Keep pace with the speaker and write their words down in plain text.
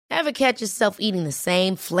Ever catch yourself eating the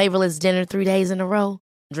same flavorless dinner 3 days in a row?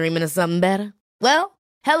 Dreaming of something better? Well,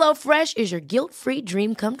 HelloFresh is your guilt-free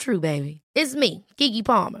dream come true, baby. It's me, Keke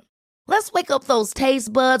Palmer. Let's wake up those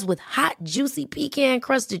taste buds with hot, juicy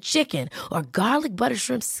pecan-crusted chicken or garlic butter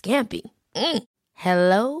shrimp scampi.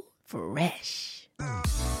 Hello Fresh.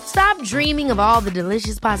 Stop dreaming of all the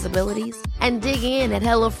delicious possibilities and dig in at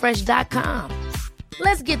HelloFresh.com.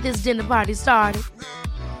 Let's get this dinner party started.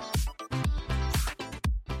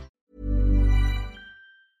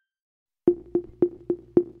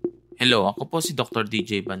 Hello, ako po si Dr.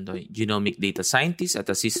 DJ Bandoy, Genomic Data Scientist at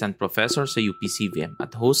Assistant Professor sa UP-CVM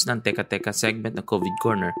at host ng Teka Teka segment ng COVID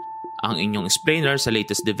Corner, ang inyong explainer sa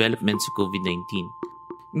latest developments sa COVID-19.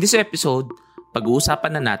 In this episode,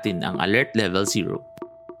 pag-uusapan na natin ang Alert Level 0.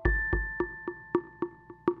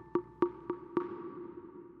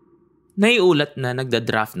 Naiulat na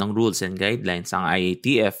nagda-draft ng rules and guidelines ang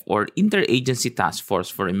IATF or Interagency Task Force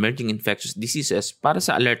for Emerging Infectious Diseases para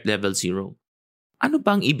sa Alert Level 0. Ano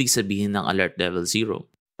ba ang ibig sabihin ng Alert Level 0?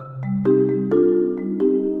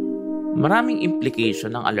 Maraming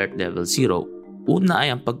implication ng Alert Level 0. Una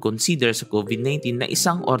ay ang pag-consider sa COVID-19 na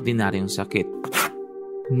isang ordinaryong sakit.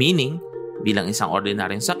 Meaning, bilang isang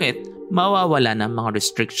ordinaryong sakit, mawawala ng mga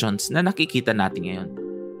restrictions na nakikita natin ngayon.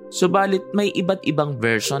 Subalit may iba't ibang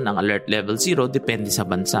version ng Alert Level 0 depende sa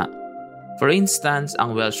bansa. For instance,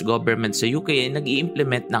 ang Welsh government sa UK ay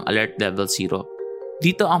nag-i-implement ng Alert Level 0.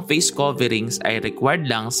 Dito ang face coverings ay required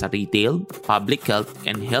lang sa retail, public health,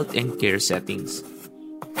 and health and care settings.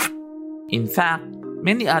 In fact,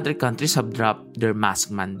 many other countries have dropped their mask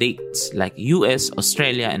mandates like US,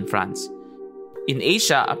 Australia, and France. In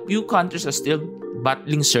Asia, a few countries are still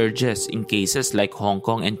battling surges in cases like Hong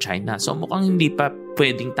Kong and China, so mukhang hindi pa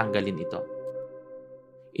pwedeng tanggalin ito.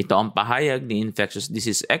 Ito ang pahayag ni infectious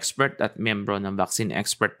disease expert at membro ng vaccine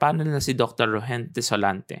expert panel na si Dr. Rogente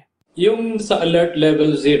Solante. Yung sa alert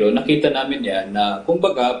level 0, nakita namin yan na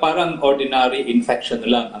kumbaga parang ordinary infection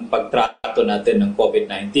lang ang pagtrato natin ng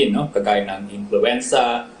COVID-19, no? Kagaya ng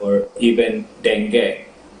influenza or even dengue.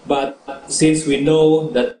 But since we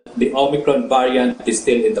know that the Omicron variant is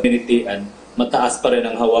still in the community and mataas pa rin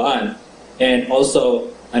ang hawaan, and also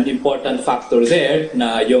an important factor there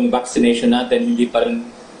na yung vaccination natin hindi pa rin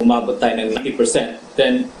umabot tayo ng 90%,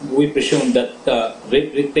 then we presume that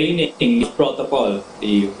retaining the protocol,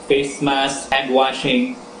 the face mask, hand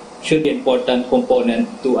washing, should be an important component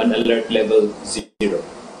to an alert level 0.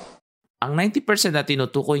 Ang 90% na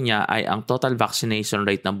tinutukoy niya ay ang total vaccination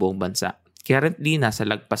rate ng buong bansa. Currently, nasa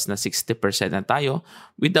lagpas na 60% na tayo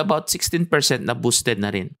with about 16% na boosted na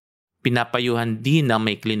rin. Pinapayuhan din na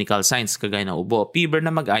may clinical signs kagaya ng ubo o fever na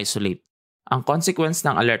mag-isolate. Ang consequence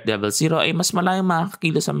ng Alert Level 0 ay mas malayong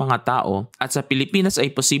makakakilos sa mga tao at sa Pilipinas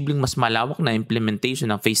ay posibleng mas malawak na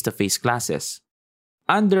implementation ng face-to-face classes.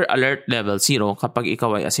 Under Alert Level 0, kapag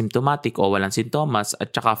ikaw ay asymptomatic o walang sintomas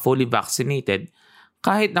at saka fully vaccinated,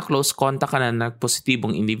 kahit na close contact ka na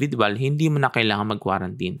nagpositibong individual, hindi mo na kailangan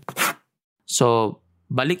mag-quarantine. So,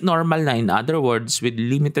 balik normal na, in other words, with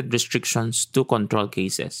limited restrictions to control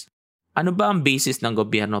cases. Ano ba ang basis ng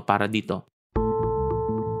gobyerno para dito?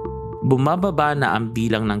 Bumababa na ang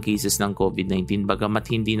bilang ng cases ng COVID-19 bagamat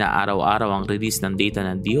hindi na araw-araw ang release ng data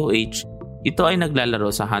ng DOH, ito ay naglalaro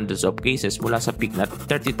sa hundreds of cases mula sa peak na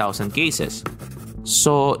 30,000 cases.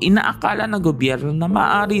 So, inaakala ng gobyerno na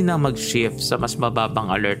maaari na mag-shift sa mas mababang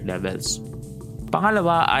alert levels.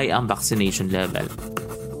 Pangalawa ay ang vaccination level.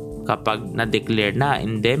 Kapag na-declare na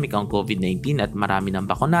endemic ang COVID-19 at marami ng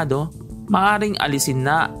bakunado, maaaring alisin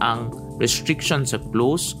na ang restrictions sa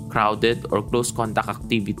close, crowded, or close contact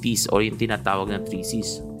activities o yung tinatawag na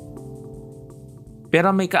 3Cs.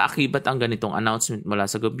 Pero may kaakibat ang ganitong announcement mula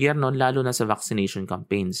sa gobyerno lalo na sa vaccination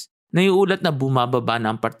campaigns. Naiulat na bumababa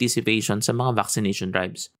na ang participation sa mga vaccination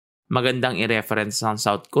drives. Magandang i-reference ang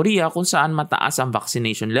South Korea kung saan mataas ang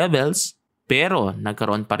vaccination levels pero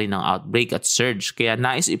nagkaroon pa rin ng outbreak at surge kaya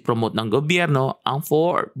nais i-promote ng gobyerno ang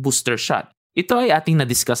 4 booster shot. Ito ay ating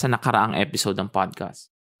na-discuss sa nakaraang episode ng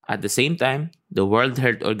podcast. At the same time, the World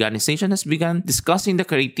Health Organization has begun discussing the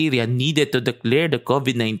criteria needed to declare the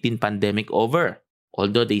COVID-19 pandemic over,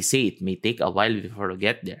 although they say it may take a while before we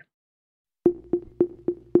get there.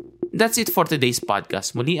 That's it for today's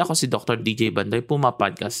podcast. Muli ako si Dr. DJ Bandoy, Puma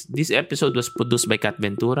Podcast. This episode was produced by Kat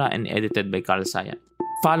Ventura and edited by Carl Sayan.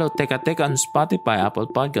 Follow Teka Teka on Spotify,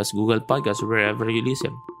 Apple Podcasts, Google Podcasts, wherever you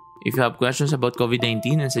listen. If you have questions about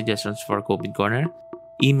COVID-19 and suggestions for COVID Corner,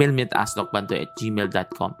 email me at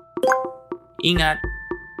askdocbandoy@gmail.com. Ingat!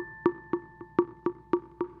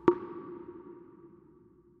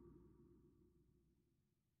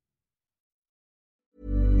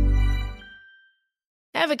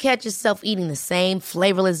 Ever catch yourself eating the same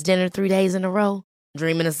flavorless dinner 3 days in a row?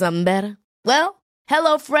 Dreaming of something better? Well,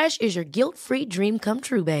 HelloFresh is your guilt-free dream come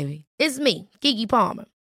true, baby. It's me, Keke Palmer.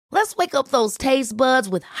 Let's wake up those taste buds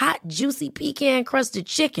with hot, juicy pecan-crusted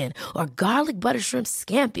chicken or garlic butter shrimp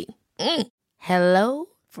scampi. Hello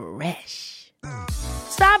Fresh.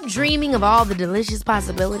 Stop dreaming of all the delicious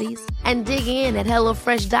possibilities and dig in at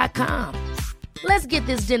HelloFresh.com. Let's get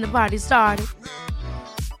this dinner party started.